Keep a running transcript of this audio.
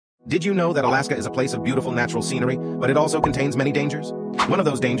Did you know that Alaska is a place of beautiful natural scenery, but it also contains many dangers? One of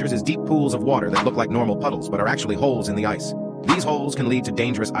those dangers is deep pools of water that look like normal puddles but are actually holes in the ice. These holes can lead to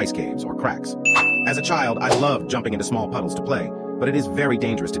dangerous ice caves or cracks. As a child, I loved jumping into small puddles to play, but it is very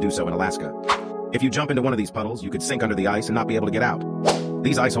dangerous to do so in Alaska. If you jump into one of these puddles, you could sink under the ice and not be able to get out.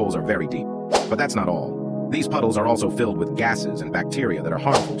 These ice holes are very deep, but that's not all. These puddles are also filled with gases and bacteria that are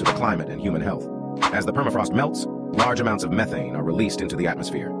harmful to the climate and human health. As the permafrost melts, large amounts of methane are released into the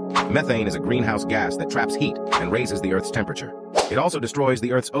atmosphere. Methane is a greenhouse gas that traps heat and raises the Earth's temperature. It also destroys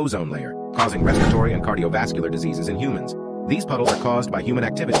the Earth's ozone layer, causing respiratory and cardiovascular diseases in humans. These puddles are caused by human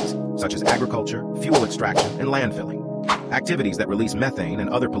activities, such as agriculture, fuel extraction, and landfilling. Activities that release methane and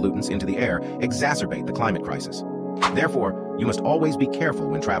other pollutants into the air exacerbate the climate crisis. Therefore, you must always be careful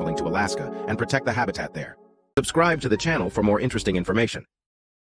when traveling to Alaska and protect the habitat there. Subscribe to the channel for more interesting information.